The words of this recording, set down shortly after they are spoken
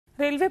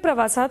Railway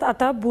प्रवासात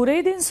आता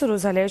बुरे दिन सुरू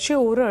झाल्याची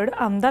ओरड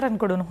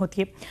आमदारांकडून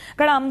होतीये।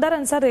 कारण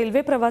आमदारांचा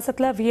रेल्वे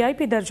प्रवासातला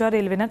व्हीआयपी दर्जा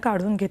रेल्वेने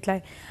काढून घेतलाय।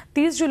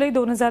 30 जुलै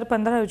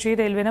 2015 रोजी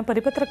रेल्वेने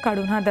परिपत्रक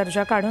काढून हा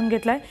दर्जा काढून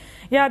घेतलाय।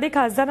 याआधी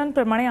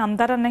खासदारांप्रमाणे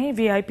आमदारांनाही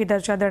व्हीआयपी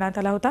दर्जा देण्यात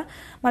आला होता।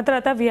 मात्र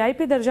आता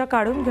व्हीआयपी दर्जा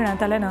काढून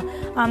घेण्यात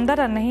आल्यानं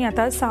आमदारांनाही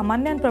आता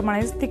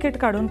सामान्यांप्रमाणेच तिकीट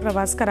काढून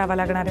प्रवास करावा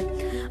लागणार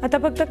आहे। आता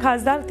फक्त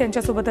खासदार,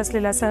 त्यांच्यासोबत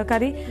असलेला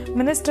सहकारी,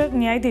 मिनिस्टर,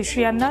 न्यायाधीश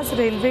यांनाच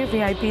रेल्वे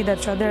व्हीआयपी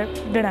दर्जा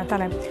देण्यात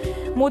आलाय।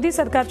 मोदी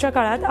सरकारच्या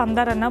काळात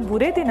आमदारांना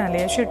बुरे दिन आले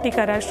अशी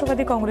टीका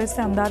राष्ट्रवादी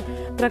काँग्रेसचे आमदार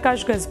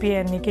प्रकाश गजभिये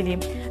यांनी केली।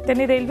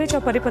 त्यांनी रेल्वेच्या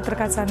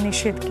परिपत्रकाचा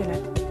निषेध केला।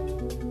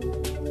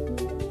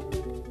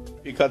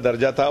 का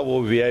दर्जा था वो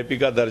वीआईपी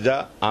का दर्जा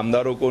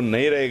आमदारों को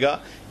नहीं रहेगा,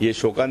 ये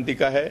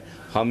शोकांतिका है।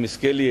 हम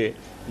इसके लिए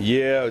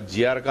ये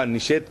जीआर का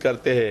निषेध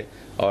करते हैं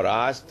और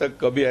आज तक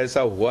कभी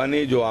ऐसा हुआ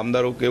नहीं। जो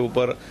आमदारों के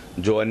ऊपर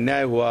जो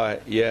अन्याय हुआ है,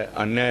 ये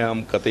अन्याय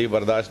हम कतई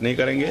बर्दाश्त नहीं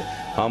करेंगे।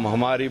 हम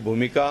हमारी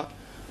भूमिका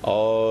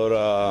और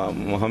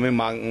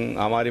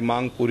हमारी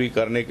मांग पूरी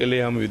करने के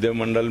लिए हम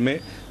विधानमंडल में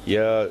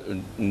यह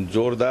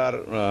जोरदार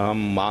हम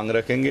मांग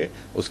रखेंगे,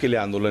 उसके लिए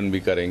आंदोलन भी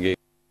करेंगे।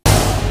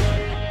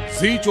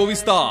 झी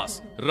 24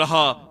 तास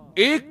रहा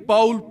एक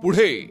पाऊल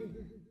पुढे।